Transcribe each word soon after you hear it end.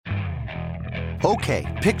Okay,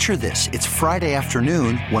 picture this. It's Friday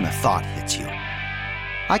afternoon when a thought hits you.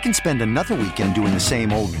 I can spend another weekend doing the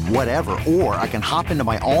same old whatever, or I can hop into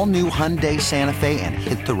my all-new Hyundai Santa Fe and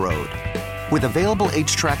hit the road. With available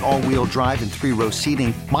H-Track all-wheel drive and 3-row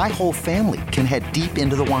seating, my whole family can head deep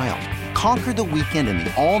into the wild. Conquer the weekend in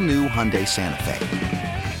the all-new Hyundai Santa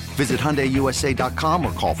Fe. Visit HyundaiUSA.com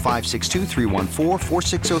or call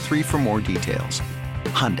 562-314-4603 for more details.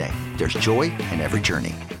 Hyundai, there's joy in every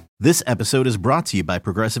journey. This episode is brought to you by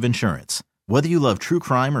Progressive Insurance. Whether you love true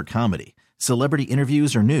crime or comedy, celebrity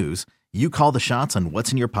interviews or news, you call the shots on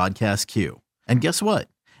what's in your podcast queue. And guess what?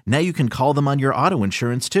 Now you can call them on your auto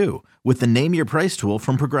insurance too with the Name Your Price tool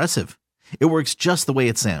from Progressive. It works just the way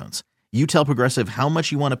it sounds. You tell Progressive how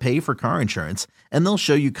much you want to pay for car insurance, and they'll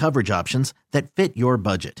show you coverage options that fit your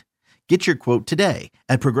budget. Get your quote today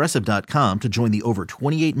at Progressive.com to join the over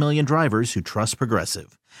 28 million drivers who trust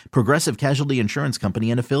Progressive. Progressive Casualty Insurance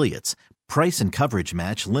Company and Affiliates. Price and coverage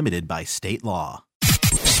match limited by state law.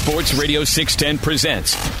 Sports Radio 610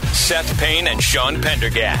 presents Seth Payne and Sean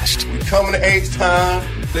Pendergast. We coming to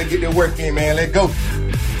H-Time. Let's get their work in, man. Let's go.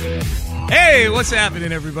 Hey, what's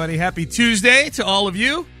happening, everybody? Happy Tuesday to all of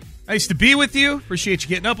you. Nice to be with you. Appreciate you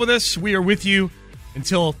getting up with us. We are with you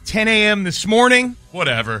until 10 a.m. this morning.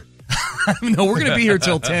 Whatever. No, we're going to be here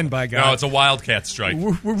till 10, by God. No, it's a wildcat strike.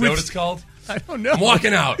 We're Is that what it's called? I don't know. I'm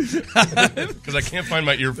walking out because I can't find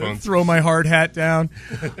my earphones. Throw my hard hat down.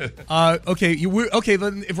 Okay,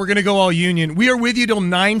 if we're going to go all union, we are with you till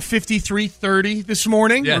 9:53:30 this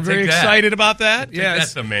morning. Yeah, we're very take that. excited about that. Yes.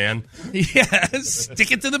 That's the man. Yes,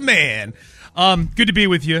 stick it to the man. Good to be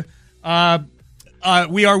with you.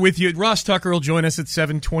 We are with you. Ross Tucker will join us at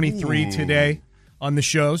 7:23 today on the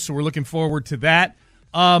show, so we're looking forward to that.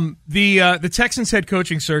 The Texans head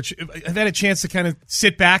coaching search, I've had a chance to kind of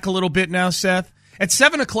sit back a little bit now, Seth. At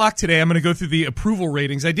 7 o'clock today, I'm going to go through the approval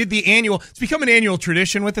ratings. I did the annual. It's become an annual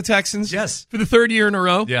tradition with the Texans. Yes. For the third year in a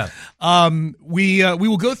row. Yeah. We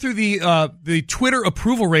will go through the Twitter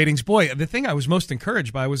approval ratings. Boy, the thing I was most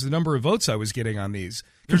encouraged by was the number of votes I was getting on these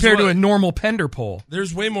compared to a normal Pender poll.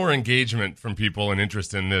 There's way more engagement from people and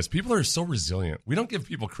interest in this. People are so resilient. We don't give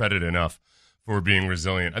people credit enough for being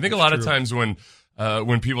resilient. I think a lot of times when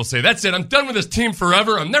people say, that's it, I'm done with this team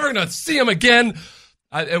forever, I'm never going to see them again,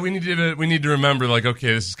 we need to remember, like,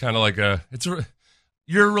 okay, this is kind of like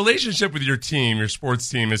your relationship with your team, your sports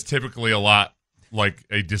team, is typically a lot like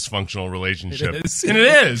a dysfunctional relationship. It is. And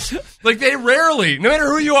it is. Like, they rarely, no matter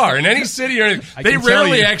who you are, in any city, they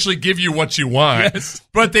rarely actually give you what you want,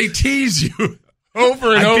 but they tease you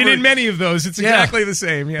over and over. I've been in many of those. It's exactly the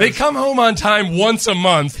same. Yes. They come home on time once a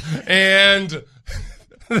month, and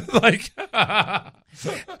like,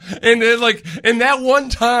 and then, like, in that one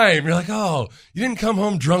time, you're like, oh, you didn't come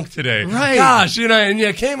home drunk today, right? Gosh, and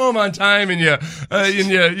you came home on time, and you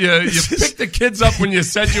picked the kids up when you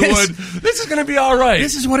said you would. This is going to be all right.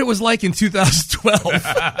 This is what it was like in 2012.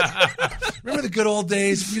 Remember the good old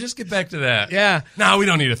days? We just get back to that. Yeah. No, we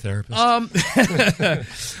don't need a therapist.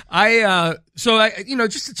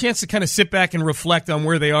 Just a chance to kind of sit back and reflect on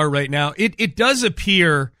where they are right now. It does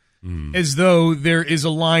appear as though there is a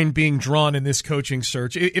line being drawn in this coaching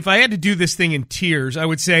search. If I had to do this thing in tiers, I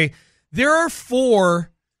would say there are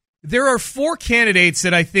four candidates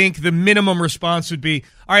that I think the minimum response would be,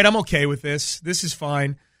 all right, I'm okay with this. This is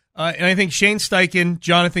fine. And I think Shane Steichen,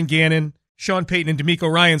 Jonathan Gannon, Sean Payton, and DeMeco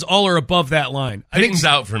Ryans all are above that line. Payton's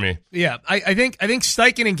out for me. Yeah, I think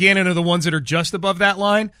Steichen and Gannon are the ones that are just above that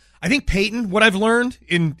line. I think Payton, what I've learned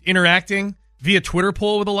in interacting via Twitter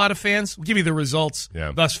poll with a lot of fans, we'll give you the results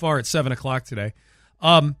thus far at 7 o'clock today.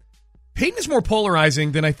 Payton is more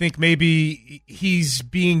polarizing than I think maybe he's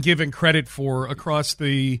being given credit for across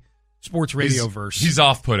the sports radio verse. He's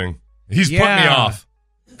off-putting. He's put me off.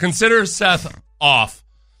 Consider Seth off.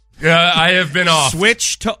 Yeah, I have been off.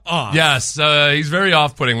 Switch to off. Yes, he's very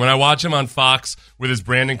off-putting. When I watch him on Fox with his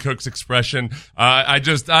Brandon Cooks expression, I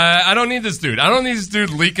don't need this dude. I don't need this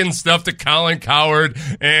dude leaking stuff to Colin Cowherd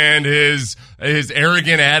and his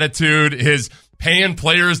arrogant attitude, his paying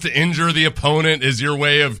players to injure the opponent is your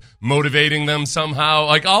way of motivating them somehow.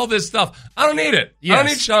 Like, all this stuff. I don't need it. Yes. I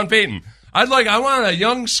don't need Sean Payton. I want a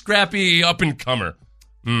young, scrappy up-and-comer.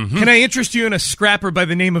 Mm-hmm. Can I interest you in a scrapper by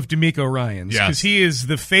the name of DeMeco Ryans? Yes. Because he is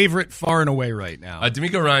the favorite far and away right now.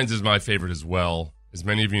 DeMeco Ryans is my favorite as well, as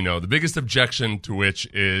many of you know. The biggest objection to which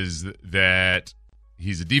is that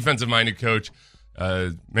he's a defensive-minded coach.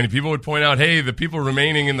 Many people would point out, hey, the people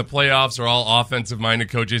remaining in the playoffs are all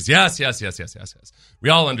offensive-minded coaches. Yes. We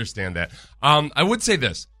all understand that. I would say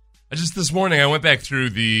this. Just this morning, I went back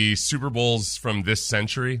through the Super Bowls from this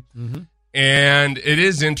century. Mm-hmm. And it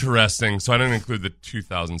is interesting. So I didn't include the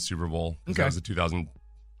 2000 Super Bowl. Okay. That was the 2000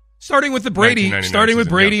 Starting with Brady season,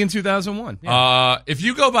 in 2001. Yeah. If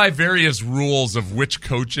you go by various rules of which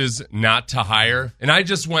coaches not to hire, and I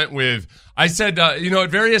just went with, I said, at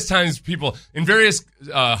various times in various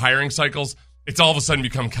hiring cycles, it's all of a sudden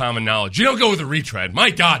become common knowledge. You don't go with a retread.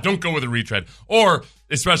 My God, don't go with a retread. Or,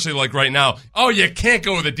 especially like right now, you can't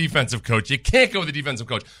go with a defensive coach. You can't go with a defensive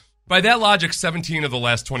coach. By that logic, 17 of the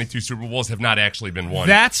last 22 Super Bowls have not actually been won.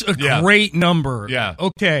 That's a great number. Yeah.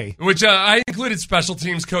 Okay. Which I included special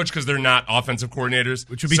teams coach because they're not offensive coordinators.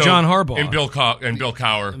 Which would be John Harbaugh. And Bill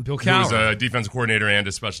Cowher. Who's a defensive coordinator and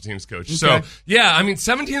a special teams coach. Okay. So,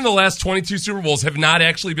 17 of the last 22 Super Bowls have not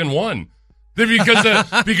actually been won.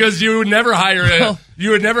 Because you would never hire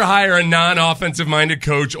a non-offensive minded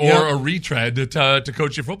coach or a retread to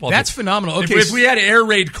coach your football team. That's phenomenal. Okay, if we had air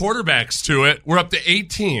raid quarterbacks to it, we're up to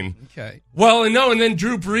 18. Okay. Well, and then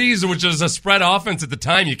Drew Brees, which is a spread offense at the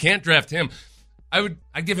time, you can't draft him.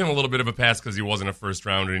 I'd give him a little bit of a pass because he wasn't a first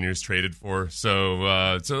rounder and he was traded for. So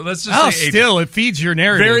let's just say it feeds your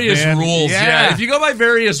narrative. Various rules, yeah. If you go by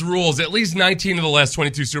various rules, at least 19 of the last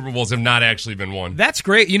 22 Super Bowls have not actually been won. That's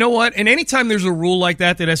great. You know what? And anytime there's a rule like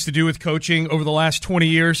that has to do with coaching over the last 20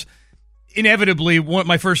 years, inevitably,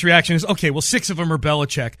 my first reaction is, okay, well, 6 of them are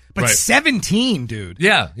Belichick, but 17, dude.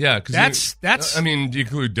 Yeah. That's. I mean, you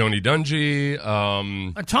include Tony Dungy,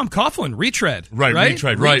 Tom Coughlin, retread. Right.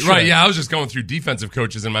 Yeah, I was just going through defensive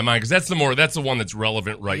coaches in my mind because that's the one that's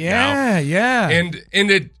relevant now. Yeah.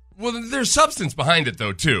 And there's substance behind it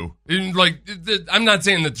though too. I'm not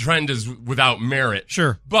saying the trend is without merit.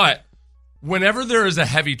 Sure, but whenever there is a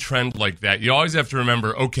heavy trend like that, you always have to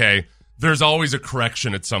remember, okay, there's always a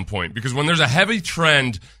correction at some point because when there's a heavy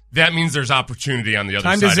trend, that means there's opportunity on the other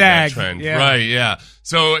side of that trend. Yeah. Right, yeah.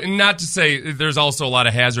 So not to say there's also a lot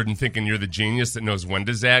of hazard in thinking you're the genius that knows when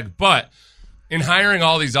to zag, but in hiring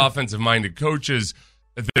all these offensive-minded coaches,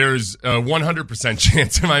 there's a 100%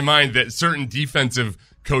 chance in my mind that certain defensive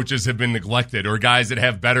coaches have been neglected or guys that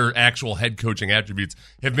have better actual head coaching attributes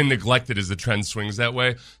have been neglected as the trend swings that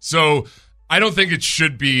way. So I don't think it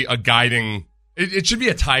should be a guiding... It should be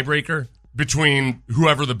a tiebreaker between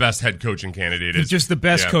whoever the best head coaching candidate is. Just the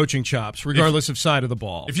best coaching chops, regardless of side of the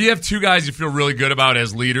ball. If you have 2 guys you feel really good about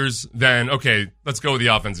as leaders, then, okay, let's go with the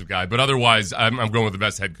offensive guy. But otherwise, I'm going with the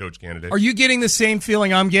best head coach candidate. Are you getting the same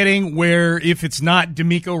feeling I'm getting where if it's not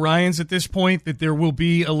DeMeco Ryans at this point, that there will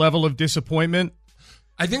be a level of disappointment?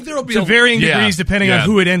 I think there will be to varying degrees depending on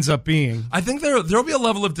who it ends up being. I think there will be a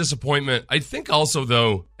level of disappointment. I think also,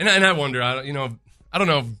 though, and I wonder, I don't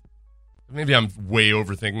know, maybe I'm way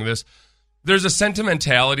overthinking this. There's a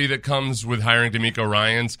sentimentality that comes with hiring DeMeco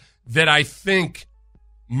Ryans that I think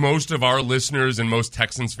most of our listeners and most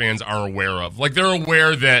Texans fans are aware of. Like, they're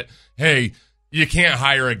aware that, hey, you can't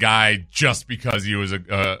hire a guy just because he was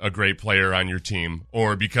a great player on your team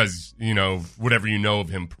or because, whatever you know of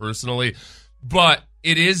him personally. But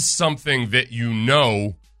it is something that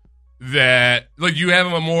that, like, you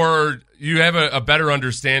have a better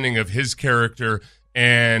understanding of his character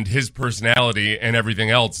and his personality and everything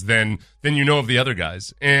else than you know of the other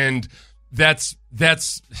guys. And that's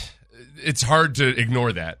it's hard to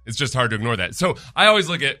ignore that. It's just hard to ignore that. So I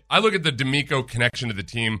look at the DeMeco connection to the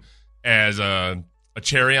team as a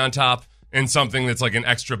cherry on top and something that's like an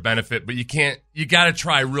extra benefit, but you got to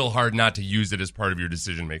try real hard not to use it as part of your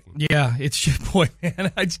decision making. Yeah, it's just, boy,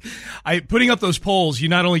 man, I putting up those polls, you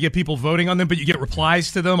not only get people voting on them, but you get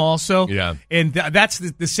replies to them also. Yeah. And that's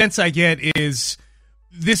the sense I get is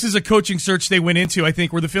this is a coaching search they went into, I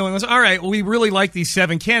think, where the feeling was, all right, well, we really like these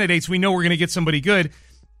 7 candidates. We know we're going to get somebody good.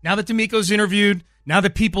 Now that DeMeco's interviewed, now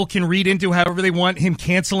that people can read into however they want him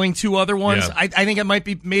canceling 2 other ones, I think it might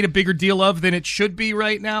be made a bigger deal of than it should be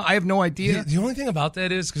right now. I have no idea. The only thing about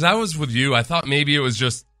that is, because I was with you, I thought maybe it was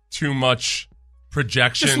just too much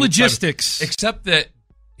projection. Just logistics. Except that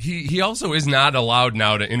he also is not allowed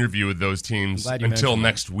now to interview with those teams until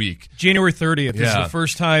next week. January 30th is the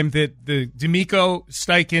first time that the DeMeco,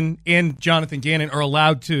 Steichen, and Jonathan Gannon are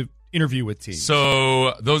allowed to interview with teams.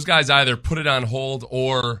 So those guys either put it on hold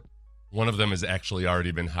or one of them has actually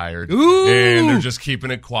already been hired. Ooh. And they're just keeping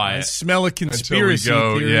it quiet. I smell a conspiracy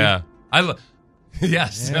theory. Yeah.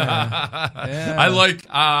 Yes. Yeah. I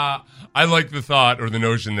like the thought or the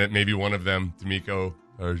notion that maybe one of them, DeMeco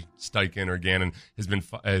or Steichen or Gannon, has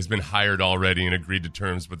been hired already and agreed to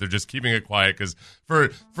terms, but they're just keeping it quiet because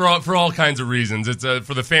for all kinds of reasons. It's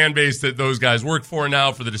for the fan base that those guys work for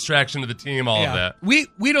now, for the distraction of the team, all of that.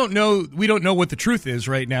 We don't know what the truth is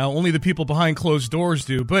right now. Only the people behind closed doors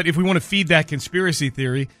do. But if we want to feed that conspiracy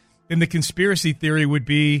theory, then the conspiracy theory would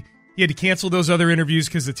be he had to cancel those other interviews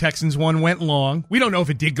because the Texans one went long. We don't know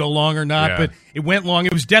if it did go long or not, but it went long.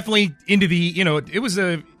 It was definitely into the, it was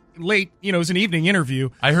late, it was an evening interview.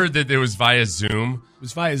 I heard that it was via Zoom. It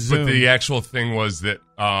was via Zoom. But the actual thing was that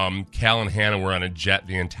Cal and Hannah were on a jet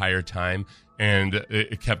the entire time, and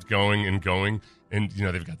it kept going and going. And,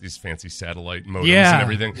 they've got these fancy satellite modems and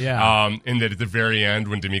everything. Yeah. And that at the very end,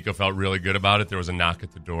 when D'Amico felt really good about it, there was a knock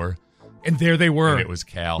at the door. And there they were. And it was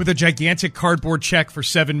Cal. With a gigantic cardboard check for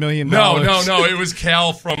 $7 million. No. It was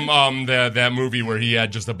Cal from that movie where he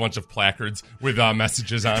had just a bunch of placards with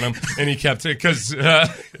messages on them. And he kept it because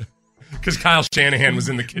Kyle Shanahan was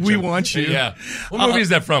in the kitchen. We want you. Yeah. What movie is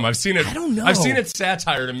that from? I've seen it. I don't know. I've seen it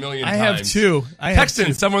satired a million times. I have too. Text in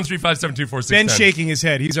 713-572-4610. Ben's shaking his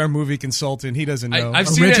head. He's our movie consultant. He doesn't know. I've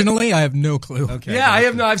seen Originally, it. I have no clue. Okay. Yeah, I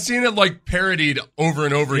have no. I've seen it like parodied over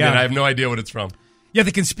and over again. I have no idea what it's from. Yeah,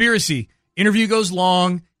 the conspiracy. Interview goes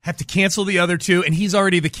long, have to cancel the other two, and he's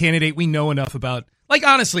already the candidate we know enough about. Like,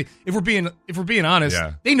 honestly, if we're being honest,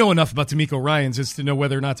 they know enough about D'Amico Ryans as to know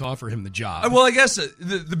whether or not to offer him the job. Well, I guess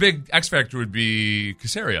the big X factor would be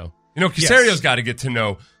Caserio. Caserio's got to get to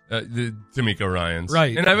know the D'Amico Ryans.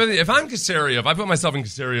 Right. And if I'm Caserio, if I put myself in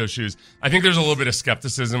Caserio's shoes, I think there's a little bit of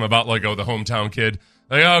skepticism about, the hometown kid.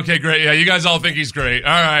 Like, okay, great. Yeah, you guys all think he's great.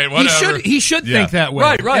 All right, whatever. He should think that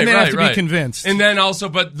way. Right. And then have to be convinced. And then also,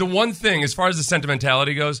 but the one thing, as far as the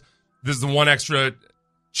sentimentality goes, there's the one extra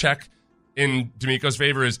check in D'Amico's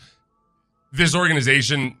favor is this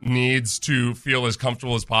organization needs to feel as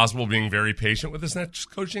comfortable as possible being very patient with this next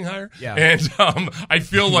coaching hire. Yeah. And I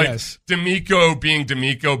feel like Yes. D'Amico being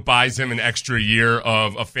D'Amico buys him an extra year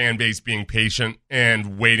of a fan base being patient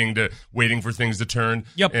and waiting for things to turn.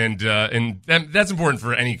 Yep. And that's important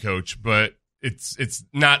for any coach, but it's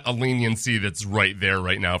not a leniency that's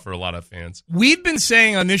right now for a lot of fans. We've been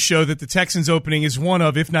saying on this show that the Texans opening is one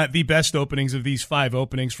of, if not the best openings of these 5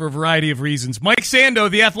 openings for a variety of reasons. Mike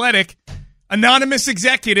Sando, The Athletic, anonymous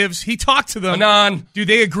executives, he talked to them. Anon. Do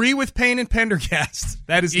they agree with Payne and Pendergast?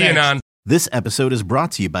 That is next. Anon. This episode is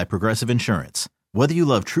brought to you by Progressive Insurance. Whether you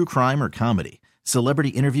love true crime or comedy, celebrity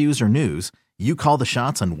interviews or news, you call the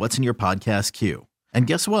shots on what's in your podcast queue. And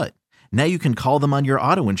guess what? Now you can call them on your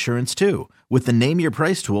auto insurance too with the Name Your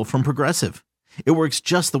Price tool from Progressive. It works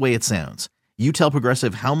just the way it sounds. You tell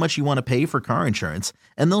Progressive how much you want to pay for car insurance,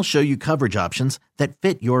 and they'll show you coverage options that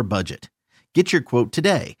fit your budget. Get your quote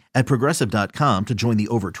today at Progressive.com to join the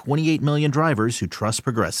over 28 million drivers who trust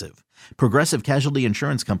Progressive. Progressive Casualty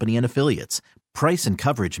Insurance Company and Affiliates. Price and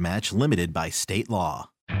coverage match limited by state law.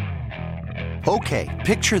 Okay,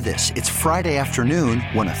 picture this. It's Friday afternoon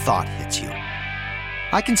when a thought hits you.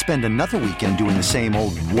 I can spend another weekend doing the same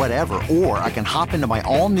old whatever, or I can hop into my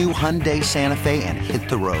all-new Hyundai Santa Fe and hit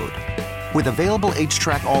the road. With available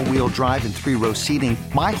H-Track all-wheel drive and 3-row seating,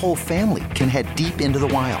 my whole family can head deep into the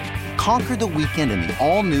wild. Conquer the weekend in the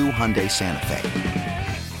all-new Hyundai Santa Fe.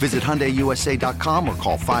 Visit HyundaiUSA.com or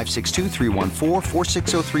call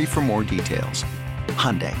 562-314-4603 for more details.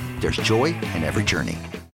 Hyundai, there's joy in every journey.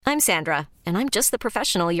 I'm Sandra, and I'm just the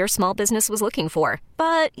professional your small business was looking for.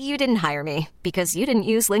 But you didn't hire me because you didn't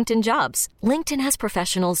use LinkedIn Jobs. LinkedIn has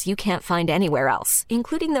professionals you can't find anywhere else,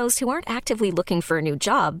 including those who aren't actively looking for a new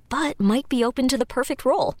job, but might be open to the perfect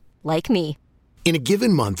role, like me. In a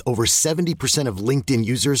given month, over 70% of LinkedIn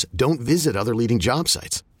users don't visit other leading job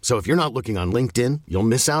sites. So if you're not looking on LinkedIn, you'll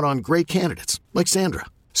miss out on great candidates like Sandra.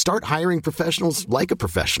 Start hiring professionals like a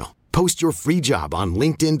professional. Post your free job on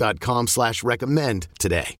linkedin.com/recommend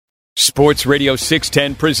today. Sports Radio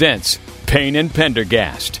 610 presents Payne and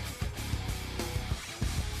Pendergast.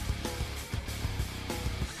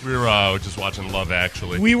 We were just watching Love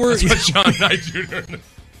Actually. We were. That's what Sean and I do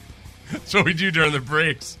that's what we do during the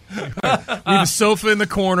breaks. We have a sofa in the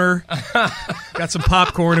corner, got some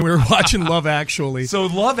popcorn, and we were watching Love Actually. So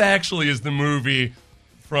Love Actually is the movie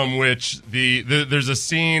from which there's a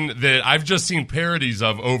scene that I've just seen parodies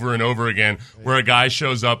of over and over again, where a guy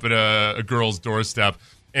shows up at a girl's doorstep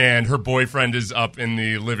and her boyfriend is up in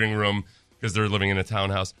the living room because they're living in a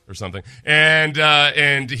townhouse or something,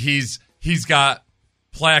 and he's got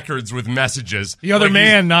placards with messages. The other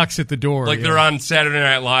man knocks at the door. Like they're on Saturday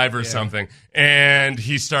Night Live or something. And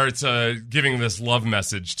he starts giving this love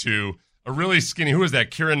message to a really skinny, who is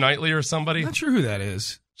that, Keira Knightley or somebody? Not sure who that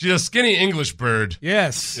is. She's a skinny English bird.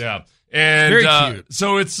 Yes. Yeah. And very cute.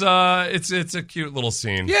 So it's a cute little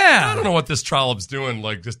scene. Yeah. I don't know what this trollop's doing,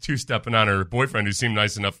 like just two-stepping on her boyfriend who seemed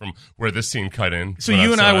nice enough from where this scene cut in. So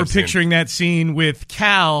you and I were picturing that scene with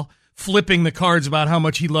Cal flipping the cards about how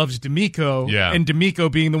much he loves D'Amico, and D'Amico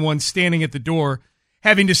being the one standing at the door,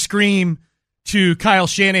 having to scream to Kyle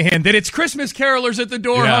Shanahan that it's Christmas carolers at the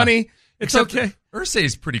door, honey. It's Except okay.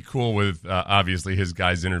 Irsay's pretty cool with, obviously, his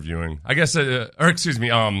guys interviewing. I guess,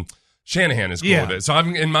 Shanahan is cool with it. So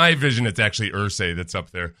in my vision, it's actually Irsay that's up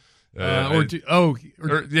there. Or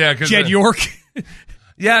Jed York.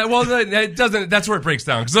 Yeah, well, it doesn't. That's where it breaks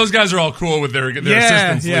down because those guys are all cool with their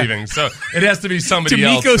assistants leaving. So it has to be somebody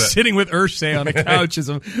else. D'Amico's sitting with Irsay on a couch.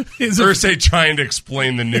 Irsay trying to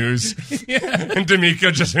explain the news, and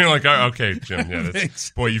D'Amico just being like, oh, "Okay, Jim,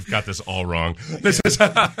 boy, you've got this all wrong." This is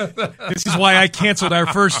why I canceled our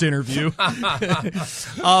first interview.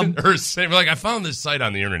 Irsay, like, I found this site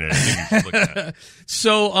on the internet. I think you should look at it.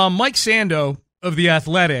 So Mike Sando of The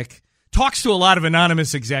Athletic talks to a lot of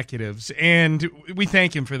anonymous executives, and we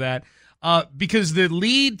thank him for that because the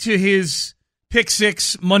lead to his Pick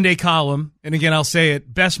Six Monday column, and again, I'll say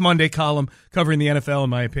it, best Monday column covering the NFL in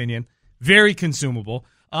my opinion, very consumable.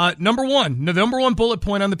 The number one bullet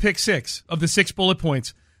point on the Pick Six of the 6 bullet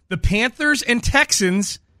points, the Panthers and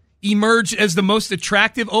Texans emerged as the most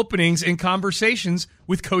attractive openings in conversations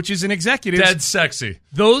with coaches and executives. Dead sexy.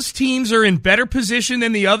 Those teams are in better position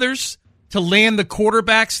than the others to land the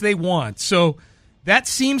quarterbacks they want. So that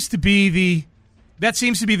seems to be the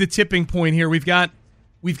tipping point here. We've got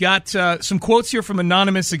some quotes here from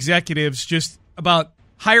anonymous executives just about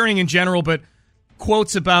hiring in general, but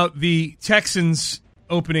quotes about the Texans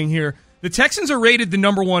opening here. The Texans are rated the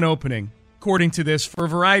number 1 opening, according to this, for a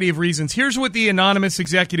variety of reasons. Here's what the anonymous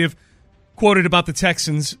executive quoted about the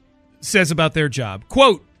Texans says about their job.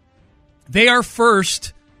 Quote, "They are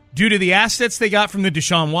first due to the assets they got from the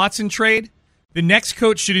Deshaun Watson trade. The next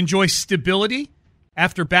coach should enjoy stability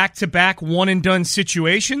after back-to-back one-and-done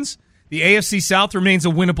situations. The AFC South remains a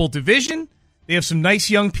winnable division. They have some nice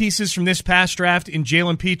young pieces from this past draft in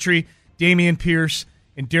Jalen Petrie, Dameon Pierce,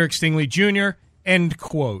 and Derek Stingley Jr." End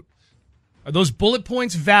quote. Are those bullet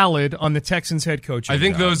points valid on the Texans head coach? I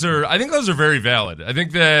think those are very valid. I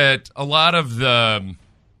think that a lot of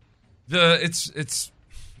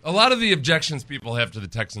a lot of the objections people have to the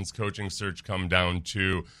Texans coaching search come down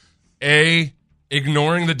to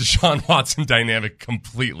ignoring the Deshaun Watson dynamic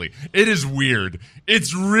completely. It is weird.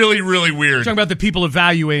 It's really, really weird. You're talking about the people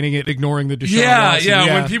evaluating it, ignoring the Deshaun Watson.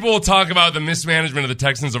 Yeah. When people talk about the mismanagement of the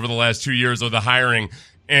Texans over the last 2 years or the hiring,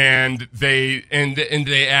 and they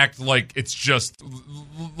act like it's just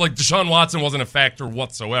like Deshaun Watson wasn't a factor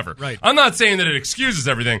whatsoever. Right. I'm not saying that it excuses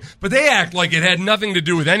everything, but they act like it had nothing to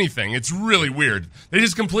do with anything. It's really weird. They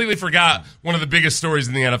just completely forgot one of the biggest stories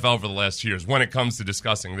in the NFL for the last 2 years when it comes to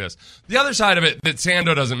discussing this. The other side of it that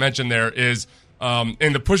Sando doesn't mention there is,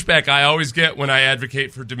 and the pushback I always get when I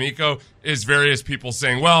advocate for D'Amico is various people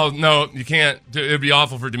saying, well, no, you can't. It would be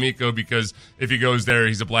awful for D'Amico because if he goes there,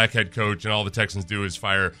 he's a black head coach, and all the Texans do is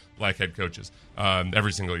fire black head coaches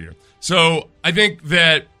every single year. So I think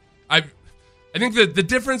that the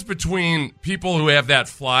difference between people who have that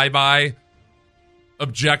flyby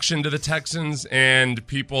objection to the Texans and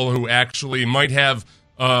people who actually might have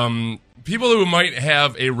a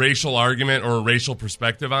racial argument or a racial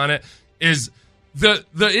perspective on it is the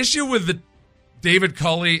issue with the David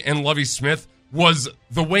Culley and Lovie Smith was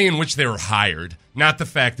the way in which they were hired, not the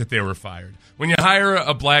fact that they were fired. When you hire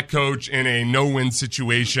a black coach in a no-win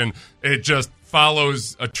situation, it just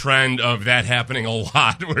follows a trend of that happening a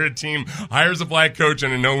lot, where a team hires a black coach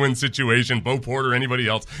in a no-win situation, Bo Porter, anybody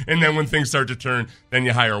else, and then when things start to turn, then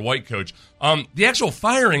you hire a white coach. The actual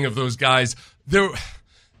firing of those guys, there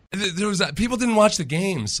was people didn't watch the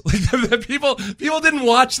games. Like people didn't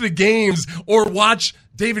watch the games or watch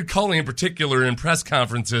David Culley in particular in press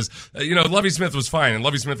conferences. Lovie Smith was fine, and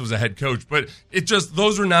Lovie Smith was a head coach, but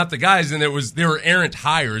those were not the guys, and they were errant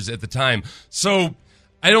hires at the time. So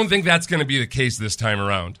I don't think that's going to be the case this time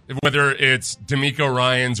around. Whether it's D'Amico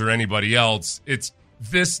Ryans or anybody else, it's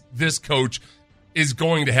this coach is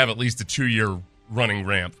going to have at least a 2-year running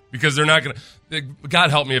ramp because they're not going to.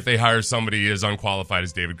 God help me if they hire somebody as unqualified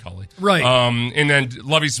as David Culley. Right. And then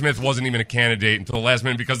Lovie Smith wasn't even a candidate until the last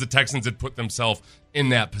minute because the Texans had put themselves in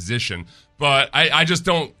that position. But I just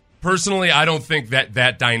don't. Personally, I don't think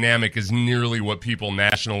that dynamic is nearly what people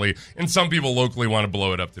nationally and some people locally want to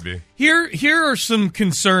blow it up to be. Here are some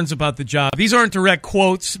concerns about the job. These aren't direct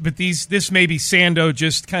quotes, but this may be Sando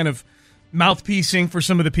just kind of mouthpiecing for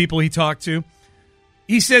some of the people he talked to.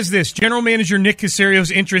 He says this: General Manager Nick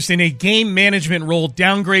Caserio's interest in a game management role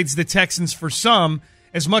downgrades the Texans for some,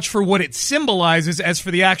 as much for what it symbolizes as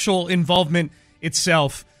for the actual involvement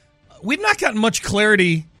itself. We've not gotten much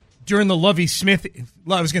clarity during the Lovie Smith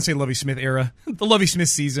era, the Lovie Smith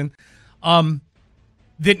season,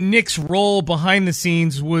 that Nick's role behind the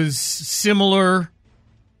scenes was similar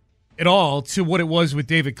at all to what it was with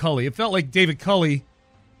David Culley. It felt like David Culley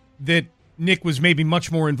that Nick was maybe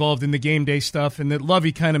much more involved in the game day stuff, and that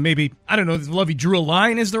Lovie kind of maybe, I don't know if Lovie drew a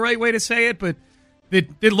line is the right way to say it, but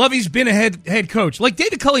that Lovie's been a head coach. Like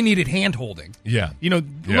David Culley needed hand-holding. Yeah.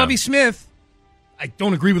 Lovie Smith, I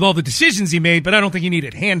don't agree with all the decisions he made, but I don't think he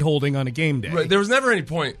needed hand-holding on a game day. Right. There was never any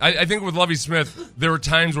point. I think with Lovie Smith, there were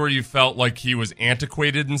times where you felt like he was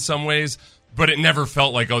antiquated in some ways, but it never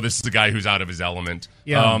felt like, oh, this is a guy who's out of his element.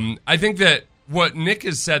 Yeah. I think that what Nick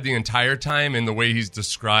has said the entire time and the way he's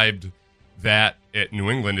described that at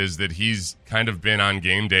New England is that he's kind of been on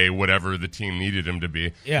game day whatever the team needed him to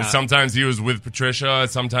be. Yeah. And sometimes he was with Patricia,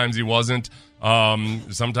 sometimes he wasn't.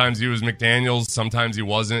 Sometimes he was McDaniels, sometimes he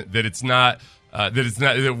wasn't. That it's not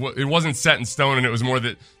it wasn't set in stone, and it was more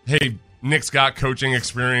that, hey, Nick's got coaching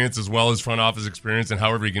experience as well as front office experience, and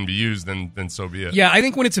however he can be used, then so be it. Yeah, I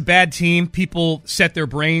think when it's a bad team, people set their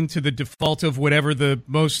brain to the default of whatever the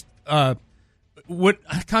most what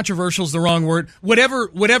controversial is the wrong word.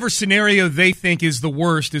 Whatever scenario they think is the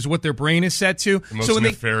worst is what their brain is set to. The most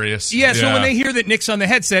nefarious. So when they hear that Nick's on the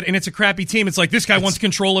headset and it's a crappy team, it's like this guy wants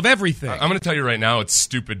control of everything. I'm going to tell you right now, it's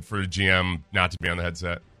stupid for a GM not to be on the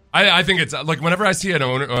headset. I think it's like whenever I see a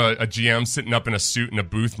GM sitting up in a suit in a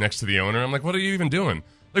booth next to the owner, I'm like, what are you even doing?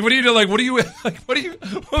 Like, what are you doing? Like, what are you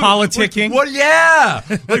politicking? What? Yeah.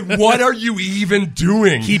 Like, what are you even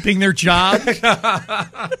doing? Keeping their job.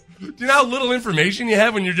 Do you know how little information you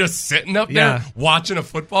have when you're just sitting up there watching a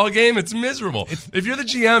football game? It's miserable. If you're the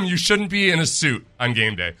GM, you shouldn't be in a suit on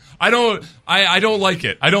game day. I don't like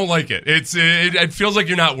it. I don't like it. It feels like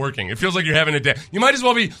you're not working. It feels like you're having a day. You might as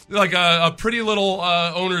well be like a pretty little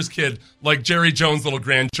owner's kid, like Jerry Jones' little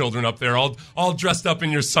grandchildren up there, all dressed up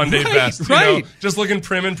in your Sunday best, you know, just looking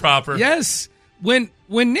prim and proper. Yes. When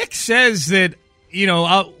Nick says that, you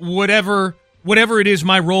know, whatever it is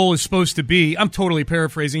my role is supposed to be, I'm totally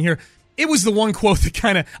paraphrasing here. It was the one quote that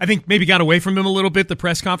kind of, I think, maybe got away from him a little bit, the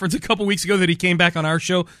press conference a couple weeks ago that he came back on our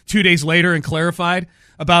show 2 days later and clarified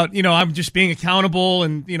about, you know, I'm just being accountable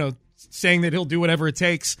and, you know, saying that he'll do whatever it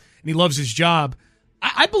takes and he loves his job.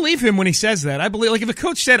 I believe him when he says that. I believe, like, if a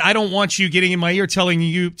coach said, I don't want you getting in my ear telling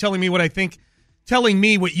me what I think, telling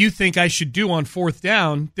me what you think I should do on fourth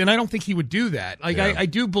down, then I don't think he would do that. Like, I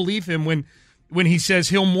do believe him when he says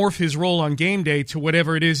he'll morph his role on game day to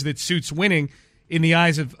whatever it is that suits winning in the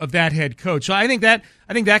eyes of that head coach. So I think that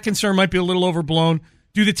concern might be a little overblown.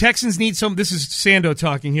 Do the Texans need some? This is Sando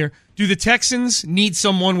talking here. Do the Texans need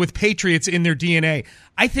someone with Patriots in their DNA?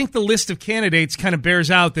 I think the list of candidates kind of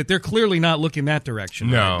bears out that they're clearly not looking that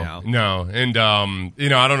direction right now. No. And, you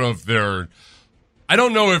know, I don't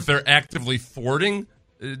know if they're actively thwarting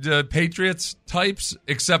the Patriots types,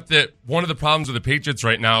 except that one of the problems with the Patriots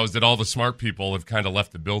right now is that all the smart people have kind of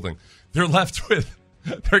left the building. They're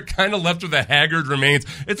kind of left with a haggard remains.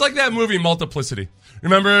 It's like that movie Multiplicity.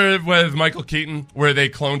 Remember with Michael Keaton, where they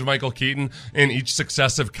cloned Michael Keaton and each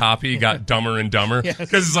successive copy got dumber and dumber?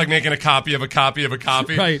 Because it's like making a copy of a copy of a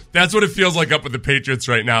copy. Right. That's what it feels like up with the Patriots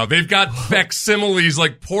right now. They've got facsimiles,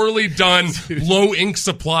 like poorly done, low ink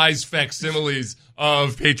supplies facsimiles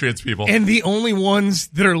of Patriots people. And the only ones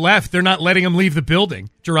that are left, they're not letting him leave the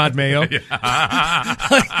building, Gerard Mayo.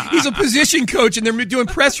 He's a position coach, and they're doing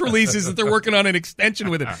press releases that they're working on an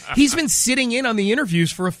extension with him. He's been sitting in on the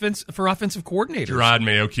interviews for offensive coordinators. Gerard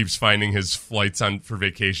Mayo keeps finding his flights for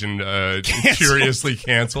vacation curiously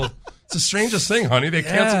canceled. It's the strangest thing, honey. They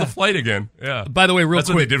canceled the flight again. Yeah. By the way, that's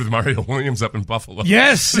what they did with Mario Williams up in Buffalo.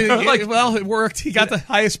 Yes. Well, it worked. He got the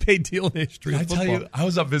highest paid deal in history. I tell you, I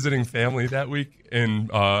was up visiting family that week in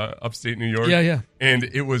upstate New York. Yeah. And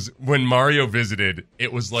it was, when Mario visited,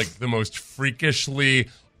 it was like the most freakishly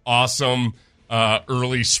awesome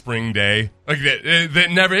early spring day. Like that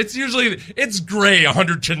never, it's gray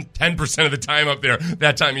 110% of the time up there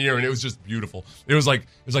that time of year, and it was just beautiful. It was like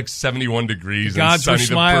 71 degrees Gods and sunny. were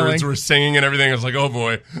smiling. The birds were singing and everything. I was like, oh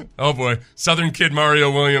boy. Southern kid Mario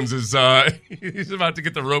Williams is he's about to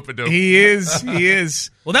get the rope-a-dope. He is.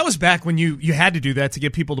 Well, that was back when you had to do that to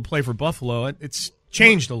get people to play for Buffalo. It's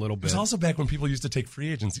changed a little bit. It was also back when people used to take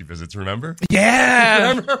free agency visits, remember? Yeah.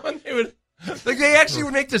 Remember when they would... Like, they actually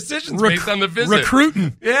would make decisions based on the visit.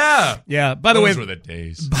 Recruiting. Yeah. By the way, those were the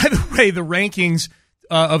days. By the way, the rankings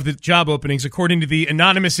of the job openings, according to the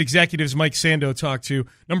anonymous executives Mike Sando talked to,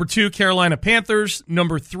 number 2, Carolina Panthers.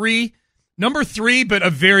 Number three, but a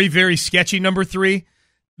very, very sketchy number 3,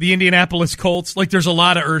 the Indianapolis Colts. Like, there's a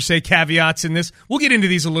lot of Irsay caveats in this. We'll get into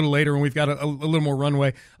these a little later when we've got a little more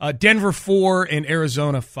runway. Denver 4 and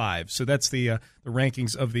Arizona 5. So that's the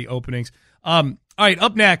rankings of the openings. All right,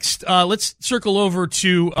 up next, let's circle over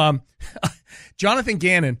to Jonathan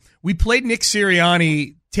Gannon. We played Nick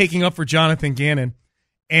Sirianni taking up for Jonathan Gannon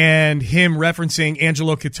and him referencing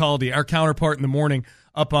Angelo Cataldi, our counterpart in the morning,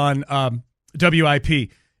 up on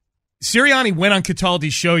WIP. Sirianni went on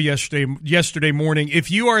Cataldi's show yesterday morning.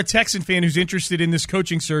 If you are a Texan fan who's interested in this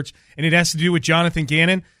coaching search and it has to do with Jonathan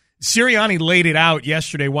Gannon, Sirianni laid it out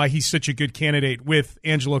yesterday why he's such a good candidate with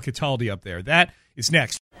Angelo Cataldi up there. That is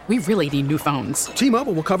next. We really need new phones.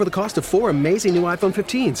 T-Mobile will cover the cost of 4 amazing new iPhone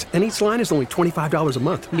 15s, and each line is only $25 a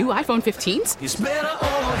month. New iPhone 15s? It's better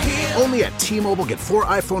over here. Only at T-Mobile, get 4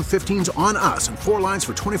 iPhone 15s on us and 4 lines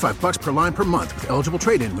for $25 per line per month with eligible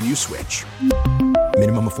trade-in when you switch.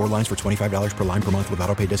 Minimum of 4 lines for $25 per line per month with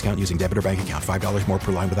autopay discount using debit or bank account. $5 more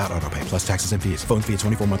per line without autopay, plus taxes and fees. Phone fee at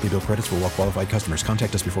 24 monthly bill credits for well-qualified customers.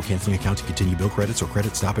 Contact us before canceling account to continue bill credits or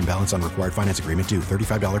credit stop and balance on required finance agreement due.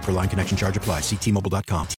 $35 per line connection charge applies. See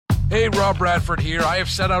T-Mobile.com. Hey, Rob Bradford here. I have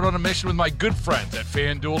set out on a mission with my good friends at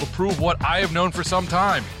FanDuel to prove what I have known for some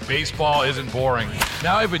time. Baseball isn't boring.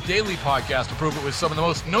 Now I have a daily podcast to prove it with some of the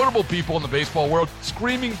most notable people in the baseball world,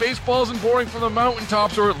 screaming baseball isn't boring from the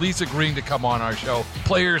mountaintops, or at least agreeing to come on our show.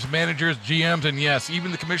 Players, managers, GMs, and yes,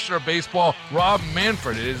 even the commissioner of baseball, Rob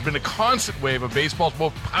Manfred. It has been a constant wave of baseball's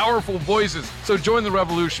most powerful voices. So join the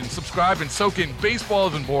revolution. Subscribe and soak in Baseball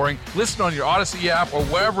Isn't Boring. Listen on your Odyssey app or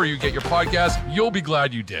wherever you get your podcasts. You'll be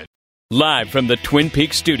glad you did. Live from the Twin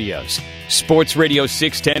Peaks studios, Sports Radio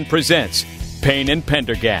 610 presents Payne and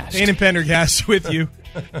Pendergast. Payne and Pendergast with you.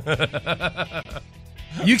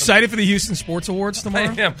 You excited for the Houston Sports Awards tomorrow?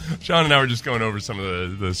 I am. Sean and I were just going over some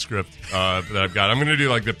of the script that I've got. I'm going to do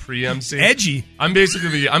like the pre-MC. Edgy. I'm basically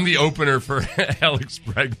the opener for Alex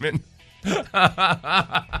Bregman.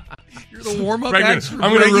 You're the warm-up Bregman. act.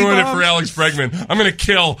 I'm going to ruin it for Alex Bregman. I'm going to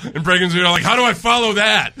kill, and Bregman's going to like, how do I follow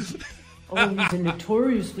that? Oh, he's a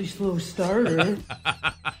notoriously slow starter.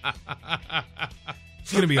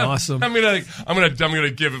 It's gonna be awesome. I'm gonna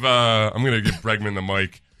give Bregman the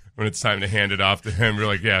mic when it's time to hand it off to him. We're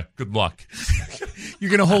like, yeah, good luck. You're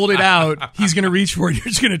gonna hold it out. He's gonna reach for it. You're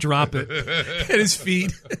just gonna drop it at his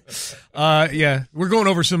feet. Yeah, we're going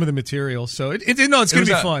over some of the material, so it's gonna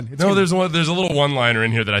be fun. There's a little one-liner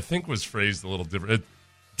in here that I think was phrased a little different.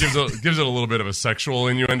 Gives it a little bit of a sexual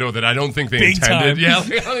innuendo that I don't think they Big intended. Time. Yeah, I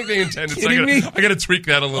don't think they intended. Kidding So I got to tweak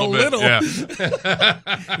that a little bit. Little. Yeah.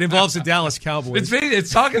 It involves the Dallas Cowboys.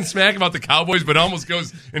 It's talking smack about the Cowboys, but almost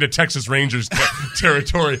goes into Texas Rangers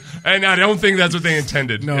territory. And I don't think that's what they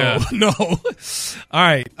intended. No. All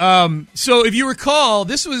right. So if you recall,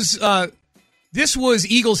 this was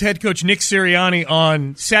Eagles head coach Nick Sirianni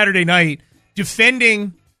on Saturday night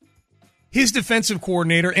defending his defensive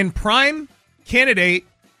coordinator and prime candidate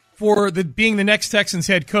for being the next Texans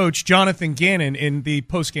head coach, Jonathan Gannon, in the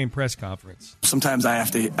post-game press conference. Sometimes I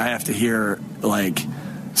have to hear like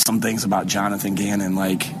some things about Jonathan Gannon,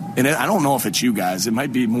 and I don't know if it's you guys. It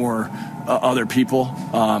might be more other people.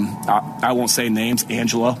 I won't say names,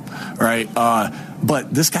 Angelo, right?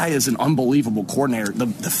 But this guy is an unbelievable coordinator.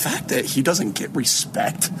 The fact that he doesn't get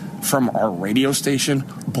respect from our radio station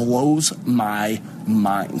blows my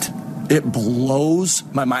mind. It blows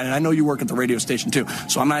my mind. And I know you work at the radio station too,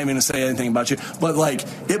 so I'm not even going to say anything about you. But,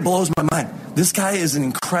 it blows my mind. This guy is an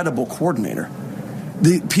incredible coordinator.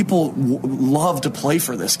 The people love to play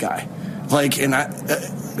for this guy.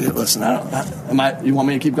 Listen, you want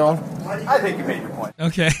me to keep going? I think you made your point.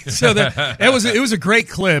 Okay. So it was a great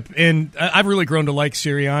clip, and I've really grown to like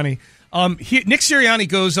Sirianni. Nick Sirianni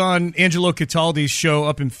goes on Angelo Cataldi's show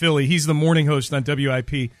up in Philly. He's the morning host on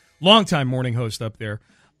WIP, longtime morning host up there.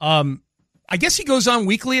 I guess he goes on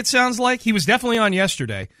weekly, it sounds like. He was definitely on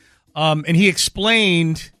yesterday. And he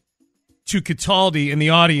explained to Cataldi and the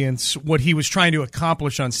audience what he was trying to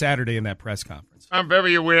accomplish on Saturday in that press conference. I'm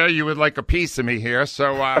very aware you would like a piece of me here,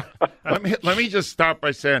 so let me just start by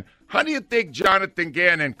saying, how do you think Jonathan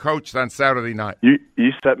Gannon coached on Saturday night? You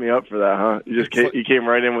set me up for that, huh? You came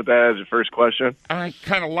right in with that as your first question? I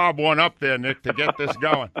kind of lob one up there, Nick, to get this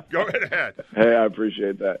going. Go ahead. Hey, I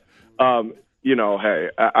appreciate that. Hey,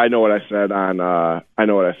 I know what I said on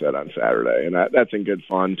Saturday, and that's in good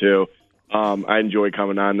fun too. I enjoy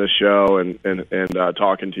coming on this show and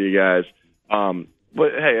talking to you guys.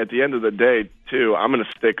 But hey, at the end of the day, too, I'm going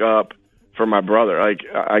to stick up for my brother.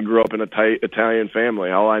 I grew up in a tight Italian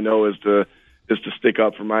family. All I know is to stick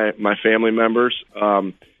up for my family members,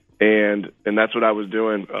 and that's what I was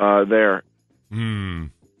doing there.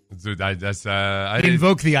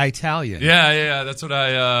 Invoke the Italian. Yeah. That's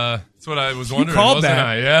what I was wondering. You called wasn't that.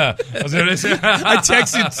 I? Yeah. I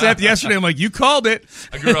texted Seth yesterday. I'm like, you called it.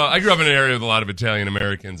 I grew up in an area with a lot of Italian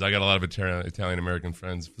Americans. I got a lot of Italian American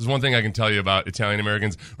friends. There's one thing I can tell you about Italian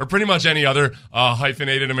Americans, or pretty much any other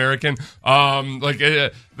hyphenated American. All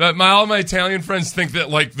my Italian friends think that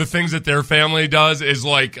the things that their family does is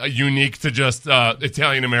unique to just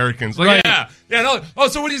Italian Americans. Right. No. Oh,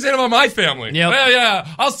 so what are you saying about my family? Yep. Yeah.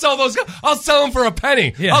 I'll sell them for a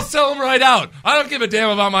penny. Yeah. I'll sell them right out. I don't give a damn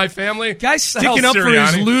about my family. family. Guy's sticking up for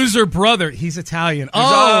his loser brother. He's Italian. Okay.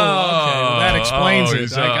 Well, that explains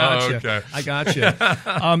it. I gotcha.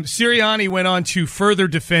 Sirianni went on to further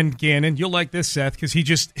defend Gannon. You'll like this, Seth, because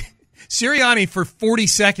Sirianni for 40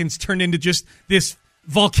 seconds turned into just this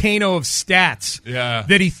volcano of stats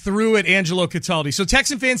that he threw at Angelo Cataldi. So,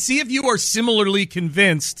 Texan fans, see if you are similarly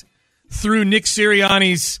convinced through Nick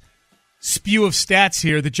Sirianni's spew of stats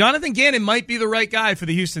here that Jonathan Gannon might be the right guy for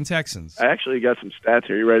the Houston Texans. I actually got some stats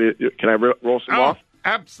here. You ready? Can I roll some off?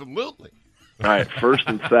 Absolutely. All right, first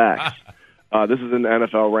in sacks. This is in the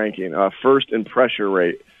NFL ranking. First in pressure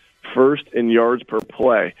rate. First in yards per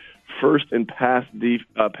play. First in passing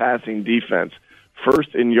defense.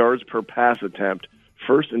 First in yards per pass attempt.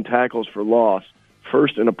 First in tackles for loss.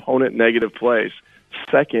 First in opponent negative plays.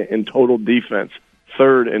 Second in total defense.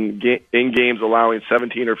 Third in games allowing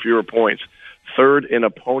 17 or fewer points. Third in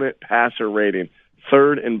opponent passer rating.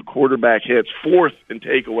 Third in quarterback hits. Fourth in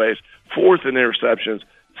takeaways. Fourth in interceptions.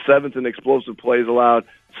 Seventh in explosive plays allowed.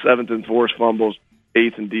 Seventh in forced fumbles.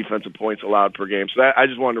 Eighth in defensive points allowed per game. So I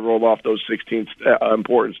just wanted to roll off those 16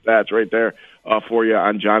 important stats right there for you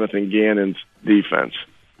on Jonathan Gannon's defense.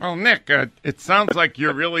 Well, Nick, it sounds like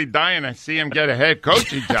you're really dying to see him get a head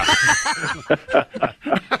coaching job.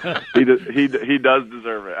 He does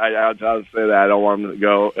deserve it. I'll say that. I don't want him to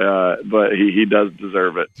go, but he does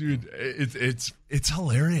deserve it. Dude, it's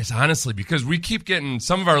hilarious, honestly, because we keep getting,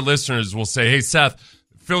 some of our listeners will say, hey, Seth,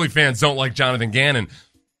 Philly fans don't like Jonathan Gannon.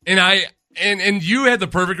 And you had the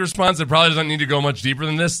perfect response that probably doesn't need to go much deeper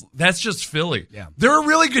than this. That's just Philly. Yeah. They're a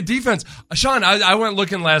really good defense. Sean, I went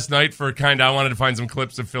looking last night for I wanted to find some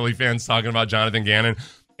clips of Philly fans talking about Jonathan Gannon.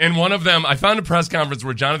 And one of them, I found a press conference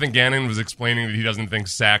where Jonathan Gannon was explaining that he doesn't think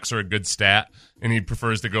sacks are a good stat, and he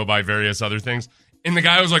prefers to go by various other things. And the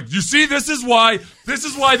guy was like, you see, this is why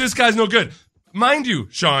this guy's no good. Mind you,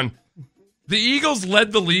 Sean, the Eagles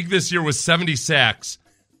led the league this year with 70 sacks.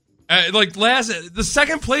 The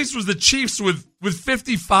second place was the Chiefs with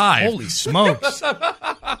 55. Holy smokes.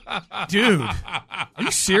 Dude, are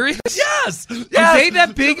you serious? Yes. Are they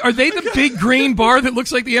that big? Are they the big green bar that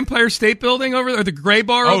looks like the Empire State Building over there, or the gray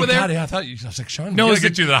bar over there? Oh, God, yeah, I was like, Sean, no,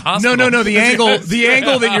 get you to the hospital. No, the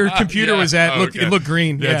angle that your computer was at, it looked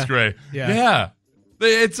green. That's great. Yeah.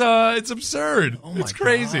 It's absurd. Oh my it's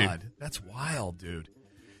crazy. God. That's wild, dude.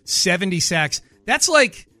 70 sacks. That's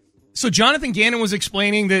like... So Jonathan Gannon was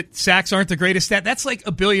explaining that sacks aren't the greatest stat. That's like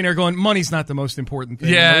a billionaire going, money's not the most important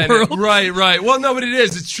thing in the world. Right. Well, no, but it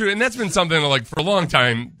is. It's true. And that's been something like for a long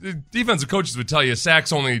time. Defensive coaches would tell you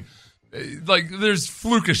sacks only, there's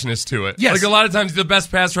flukishness to it. Yes. Like a lot of times the best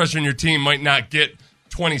pass rusher in your team might not get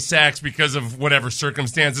 20 sacks because of whatever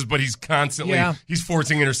circumstances, but he's constantly, he's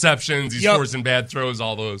forcing interceptions, he's forcing bad throws,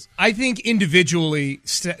 all those. I think individually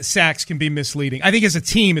sacks can be misleading. I think as a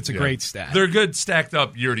team, it's a great stat. They're good stacked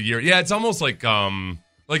up year to year. Yeah, it's almost like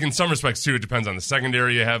in some respects too, it depends on the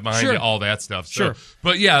secondary you have behind you, all that stuff. So,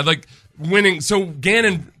 but yeah, like winning. So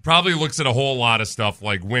Gannon probably looks at a whole lot of stuff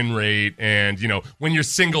like win rate and, when you're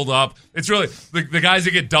singled up, it's really the guys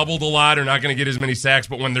that get doubled a lot are not going to get as many sacks,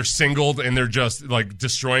 but when they're singled and they're just like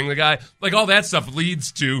destroying the guy, like all that stuff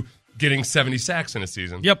leads to getting 70 sacks in a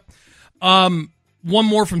season. Yep. One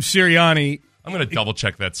more from Sirianni. I'm going to double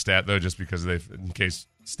check that stat though, just because in case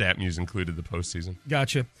StatMuse included the postseason.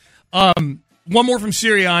 Gotcha. One more from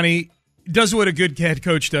Sirianni. Does what a good head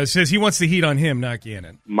coach does. Says he wants the heat on him, not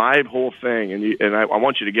Gannon. My whole thing, and I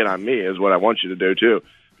want you to get on me, is what I want you to do too.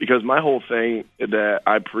 Because my whole thing that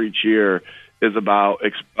I preach here is about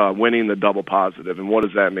winning the double positive. And what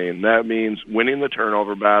does that mean? That means winning the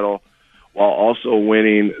turnover battle while also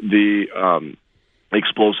winning the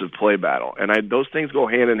explosive play battle. And those things go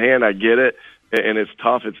hand in hand. I get it, and it's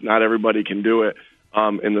tough. It's not everybody can do it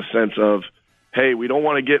in the sense of, hey, we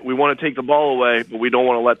want to take the ball away, but we don't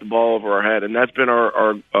want to let the ball over our head. And that's been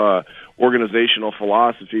our organizational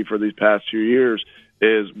philosophy for these past 2 years,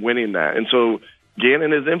 is winning that. And so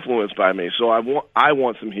Gannon is influenced by me. So I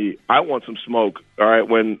want some heat. I want some smoke. All right,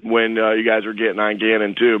 when you guys are getting on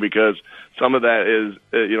Gannon too, because some of that is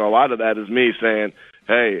a lot of that is me saying,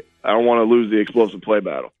 hey, I don't want to lose the explosive play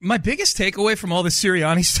battle. My biggest takeaway from all this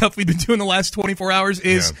Sirianni stuff we've been doing the last 24 hours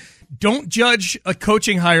is don't judge a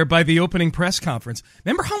coaching hire by the opening press conference.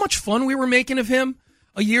 Remember how much fun we were making of him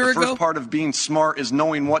a year ago? The first part of being smart is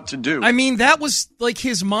knowing what to do. I mean, that was like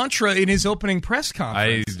his mantra in his opening press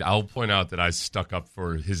conference. I'll point out that I stuck up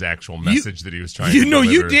for his actual message that he was trying to deliver.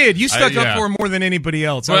 You did. You stuck up for him more than anybody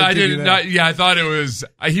else. Well, I did. I thought it was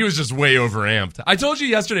he was just way overamped. I told you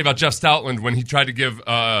yesterday about Jeff Stoutland when he tried to give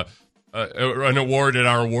an award at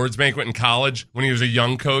our awards banquet in college when he was a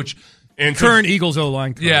young coach. And current Eagles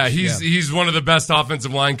O-line coach. Yeah, he's one of the best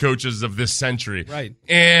offensive line coaches of this century. Right.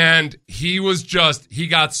 And he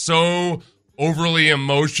got so overly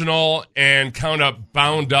emotional and kind of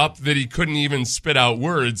bound up that he couldn't even spit out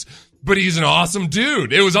words. But he's an awesome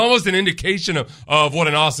dude. It was almost an indication of what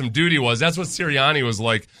an awesome dude he was. That's what Sirianni was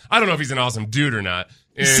like. I don't know if he's an awesome dude or not.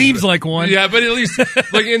 Seems like one. Yeah, but at least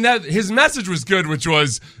like in that, his message was good, which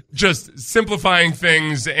was just simplifying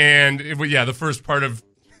things. And the first part of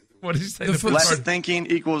what did he say? Less thinking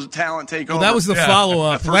equals talent takeover. Well, that was the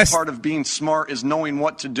follow-up. The first part of being smart is knowing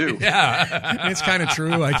what to do. Yeah, it's kind of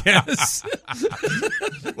true, I guess.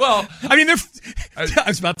 Well, I mean, I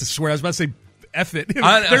was about to swear. I was about to say, F it. They're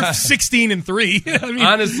 16-3. I mean,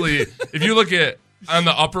 honestly, if you look at on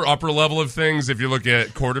the upper level of things, if you look at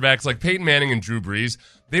quarterbacks like Peyton Manning and Drew Brees,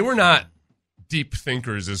 they were not deep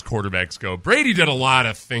thinkers as quarterbacks go. Brady did a lot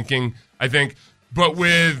of thinking, I think. But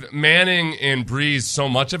with Manning and Brees, so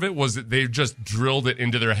much of it was that they just drilled it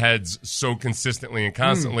into their heads so consistently and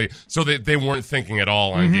constantly so that they weren't thinking at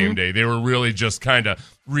all on game day. They were really just kind of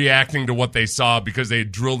reacting to what they saw because they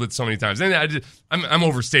drilled it so many times. And I'm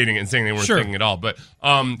overstating it and saying they weren't thinking at all. But,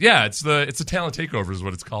 it's a talent takeover is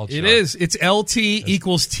what it's called. It is. It's LT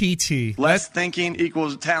equals TT. Less thinking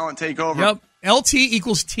equals talent takeover. Yep. LT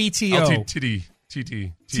equals TTO.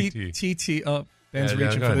 TT. Ben's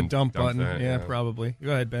reaching for the dump button. That, probably.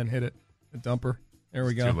 Go ahead, Ben. Hit it. The dumper. There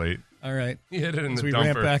we go. Too late. All right. You hit it in the dumper. We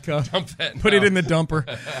ramp back up. Dump that Put it in the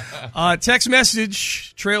dumper. Text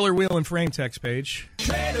message, trailer wheel and frame text page.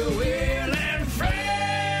 Trailer wheel and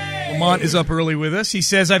frame. Lamont is up early with us. He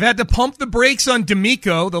says, I've had to pump the brakes on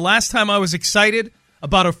D'Amico. The last time I was excited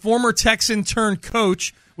about a former Texan turned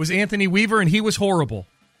coach was Anthony Weaver, and he was horrible.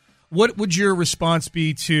 What would your response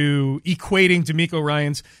be to equating DeMeco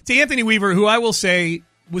Ryans to Anthony Weaver, who I will say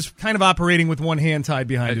was kind of operating with one hand tied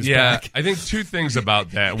behind his back? I think two things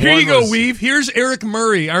about that. Here you go, Weave. Here's Eric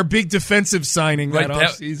Murray, our big defensive signing that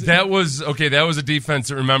offseason. That was a defense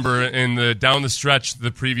that, remember, down the stretch the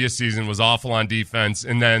previous season was awful on defense,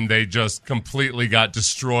 and then they just completely got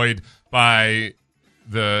destroyed by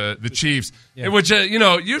the Chiefs, which,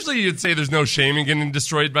 usually you'd say there's no shame in getting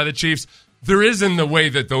destroyed by the Chiefs. There is in the way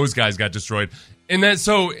that those guys got destroyed. And then,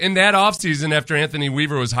 so in that offseason, after Anthony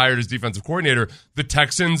Weaver was hired as defensive coordinator, the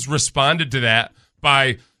Texans responded to that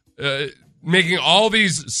by making all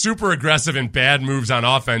these super aggressive and bad moves on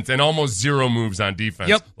offense and almost zero moves on defense.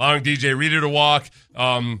 Yep. Allowing DJ Reader to walk.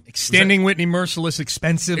 Extending Whitney Merciless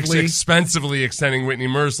expensively. Expensively extending Whitney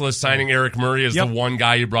Merciless, signing Eric Murray as the one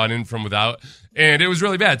guy you brought in from without. And it was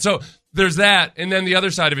really bad. So there's that. And then the other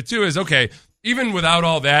side of it, too, is, okay, even without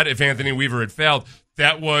all that, if Anthony Weaver had failed,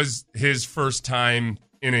 that was his first time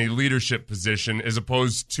in a leadership position as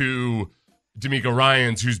opposed to DeMeco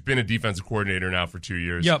Ryans, who's been a defensive coordinator now for 2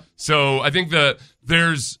 years. Yep. So I think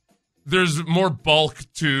there's more bulk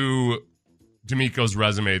to DeMeco's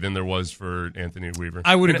resume than there was for Anthony Weaver.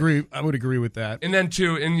 I would agree with that. And then,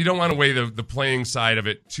 too, and you don't want to weigh the playing side of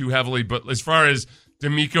it too heavily, but as far as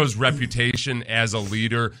DeMeco's reputation as a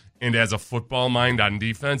leader and as a football mind on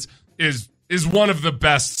defense is one of the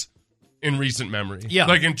best in recent memory. Yeah.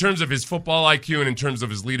 Like in terms of his football IQ and in terms of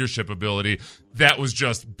his leadership ability, that was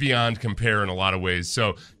just beyond compare in a lot of ways.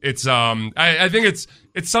 So it's I think it's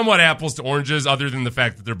somewhat apples to oranges other than the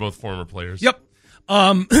fact that they're both former players. Yep.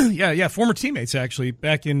 Former teammates actually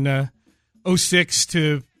back in 06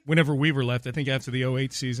 to whenever Weaver left, I think after the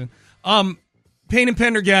 08 season. Payne and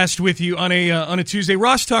Pendergast with you on a Tuesday.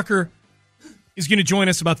 Ross Tucker is going to join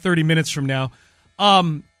us about 30 minutes from now.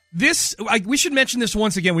 We should mention this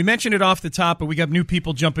once again. We mentioned it off the top, but we got new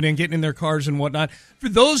people jumping in, getting in their cars and whatnot. For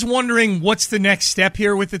those wondering what's the next step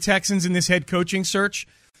here with the Texans in this head coaching search,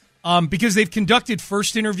 because they've conducted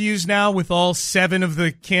first interviews now with all 7 of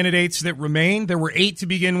the candidates that remain. There were 8 to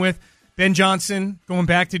begin with. Ben Johnson going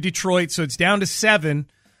back to Detroit, so it's down to 7.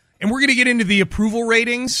 And we're going to get into the approval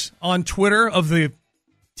ratings on Twitter of the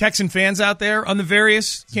Texan fans out there on the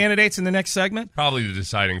various candidates in the next segment. Probably the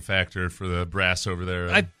deciding factor for the brass over there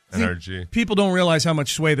at NRG. People don't realize how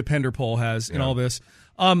much sway the Pender poll has in all this.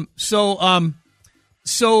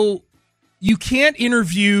 So you can't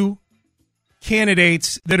interview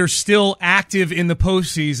candidates that are still active in the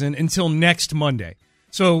postseason until next Monday.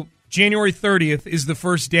 So January 30th is the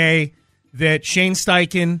first day that Shane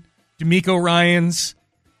Steichen, DeMeco Ryans,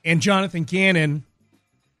 and Jonathan Gannon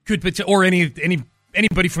could, or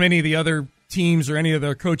anybody from any of the other teams or any of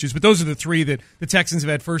their coaches, but those are the 3 that the Texans have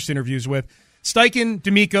had first interviews with. Steichen,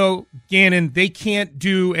 DeMeco, Gannon, they can't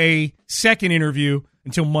do a second interview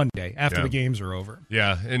until Monday after the games are over.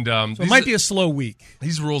 Yeah, and so it might be a slow week.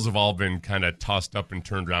 These rules have all been kind of tossed up and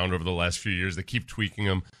turned around over the last few years. They keep tweaking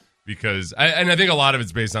them. because I think a lot of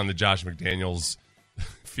it's based on the Josh McDaniels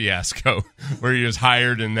fiasco, where he was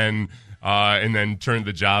hired and then turned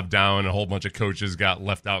the job down. A whole bunch of coaches got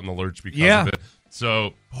left out in the lurch because of it.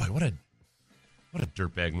 So, boy, what a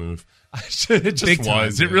dirtbag move. It just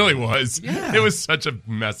was. It really was. Yeah. It was such a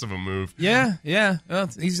mess of a move. Yeah. Well,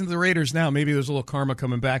 he's in the Raiders now. Maybe there's a little karma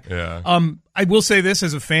coming back. Yeah. I will say this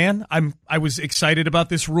as a fan. I was excited about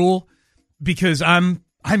this rule because I'm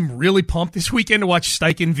really pumped this weekend to watch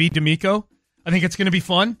Steichen v. D'Amico. I think it's going to be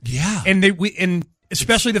fun. Yeah. And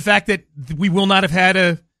especially the fact that we will not have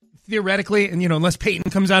had theoretically, and unless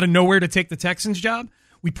Peyton comes out of nowhere to take the Texans job,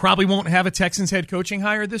 we probably won't have a Texans head coaching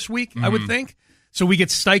hire this week, I would think. So we get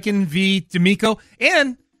Steichen v. D'Amico,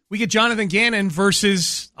 and we get Jonathan Gannon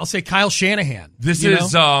versus, I'll say, Kyle Shanahan. This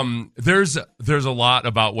is there's a lot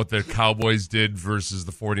about what the Cowboys did versus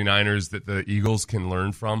the 49ers that the Eagles can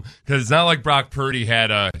learn from, because it's not like Brock Purdy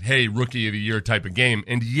had a rookie of the year type of game,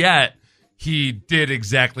 and yet he did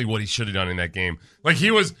exactly what he should have done in that game. Like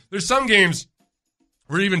there's some games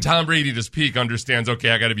where even Tom Brady at his peak understands, okay,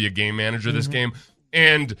 I got to be a game manager this game,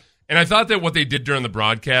 and I thought that what they did during the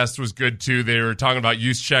broadcast was good too. They were talking about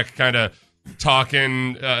Juszczyk kind of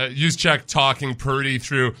talking Purdy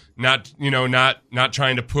through not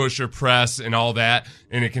trying to push or press and all that,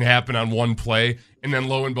 and it can happen on one play, and then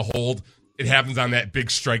lo and behold, it happens on that big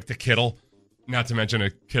strike to Kittle. Not to mention a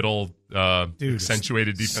Kittle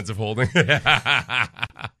accentuated defensive holding.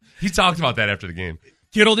 He talked about that after the game.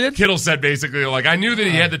 Kittle did? Kittle said basically, like, I knew that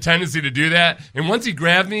he had the tendency to do that, and once he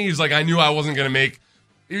grabbed me, he was like, I knew I wasn't going to make.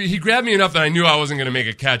 He grabbed me enough that I knew I wasn't going to make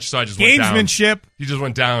a catch, so I just went down. Gamesmanship. He just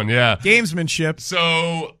went down, yeah. Gamesmanship.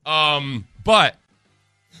 So, but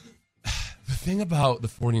the thing about the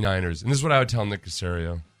 49ers, and this is what I would tell Nick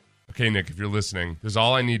Caserio. Okay, Nick, if you're listening, this is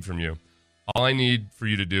all I need from you. All I need for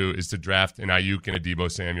you to do is to draft an Ayuk and a Deebo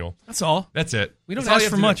Samuel. That's all. That's it. We don't ask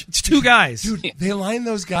for much. It's two guys. Dude, they line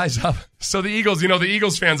those guys up. So the Eagles, the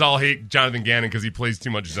Eagles fans all hate Jonathan Gannon because he plays too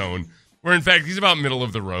much zone, where in fact he's about middle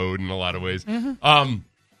of the road in a lot of ways.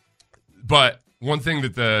 But one thing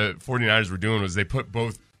that the 49ers were doing was they put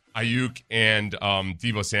both Ayuk and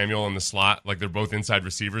Deebo Samuel in the slot, like they're both inside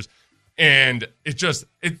receivers. And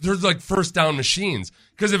they're like first down machines.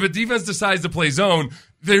 Because if a defense decides to play zone,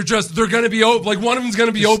 they're going to be open. Like one of them's going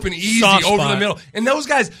to be open easy over the middle. And those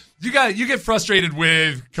guys, you get frustrated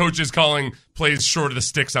with coaches calling plays short of the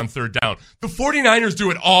sticks on third down. The 49ers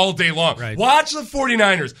do it all day long. Right. Watch the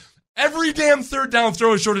 49ers. Every damn third down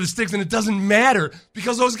throw is short of the sticks, and it doesn't matter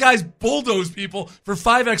because those guys bulldoze people for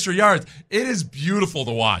 5 extra yards. It is beautiful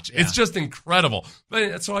to watch. Yeah. It's just incredible. But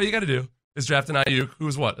that's all you got to do is draft an Ayuk, who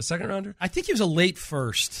was what, a second rounder? I think he was a late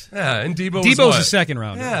first. Yeah, and Deebo's a second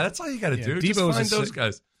rounder. Yeah, that's all you got to do. Just find those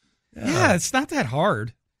guys. Yeah, it's not that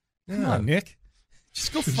hard. Yeah. Come on, Nick.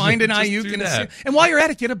 Just go find an Ayuk. And while you're at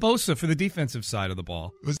it, get a Bosa for the defensive side of the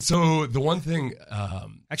ball. So the one thing...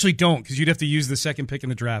 Actually, don't, because you'd have to use the second pick in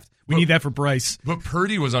the draft. We need that for Bryce. But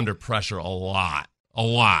Purdy was under pressure a lot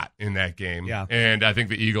in that game. Yeah. And I think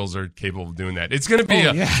the Eagles are capable of doing that. It's going to be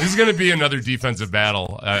this is going to be another defensive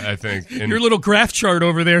battle, I think. And your little graph chart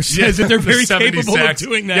over there says that they're very capable sacks. of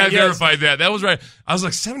doing that. Yeah, I verified that. That was right. I was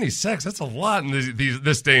like, 76, that's a lot in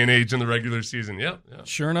this day and age in the regular season. Yep.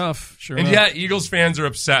 Sure enough. And yeah, Eagles fans are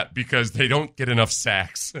upset because they don't get enough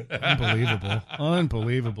sacks.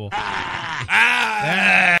 Unbelievable.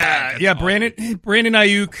 Yeah, Brandon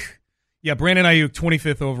Ayuk. Yeah, Brandon Ayuk,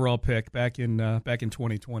 25th overall pick back in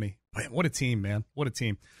 2020. Man, what a team, man. What a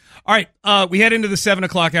team. All right, we head into the 7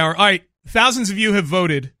 o'clock hour. All right, thousands of you have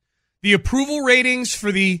voted. The approval ratings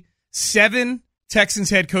for the 7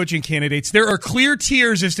 Texans head coaching candidates. There are clear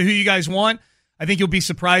tiers as to who you guys want. I think you'll be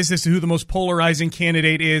surprised as to who the most polarizing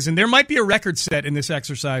candidate is, and there might be a record set in this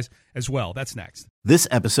exercise as well. That's next. This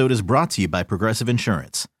episode is brought to you by Progressive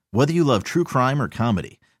Insurance. Whether you love true crime or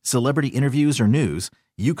comedy, celebrity interviews or news,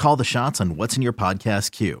 you call the shots on what's in your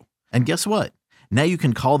podcast queue. And guess what? Now you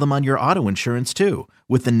can call them on your auto insurance too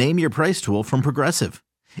with the Name Your Price tool from Progressive.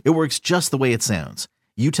 It works just the way it sounds.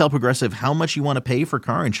 You tell Progressive how much you want to pay for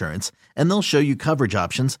car insurance, and they'll show you coverage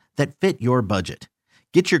options that fit your budget.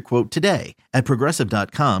 Get your quote today at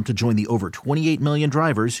Progressive.com to join the over 28 million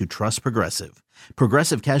drivers who trust Progressive.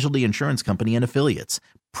 Progressive Casualty Insurance Company and Affiliates.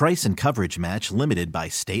 Price and coverage match limited by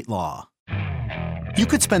state law. You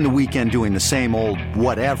could spend the weekend doing the same old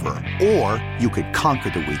whatever, or you could conquer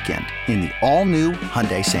the weekend in the all-new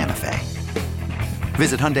Hyundai Santa Fe.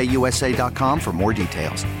 Visit HyundaiUSA.com for more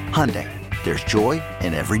details. Hyundai, there's joy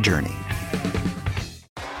in every journey.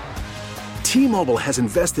 T-Mobile has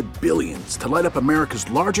invested billions to light up America's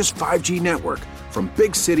largest 5G network, from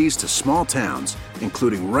big cities to small towns,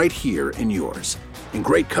 including right here in yours. And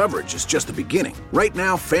great coverage is just the beginning. Right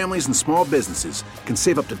now, families and small businesses can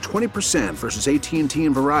save up to 20% versus AT&T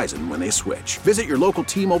and Verizon when they switch. Visit your local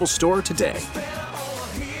T-Mobile store today.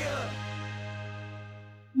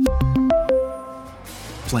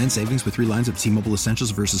 Plan savings with 3 lines of T-Mobile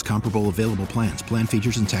Essentials versus comparable available plans. Plan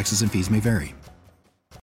features and taxes and fees may vary.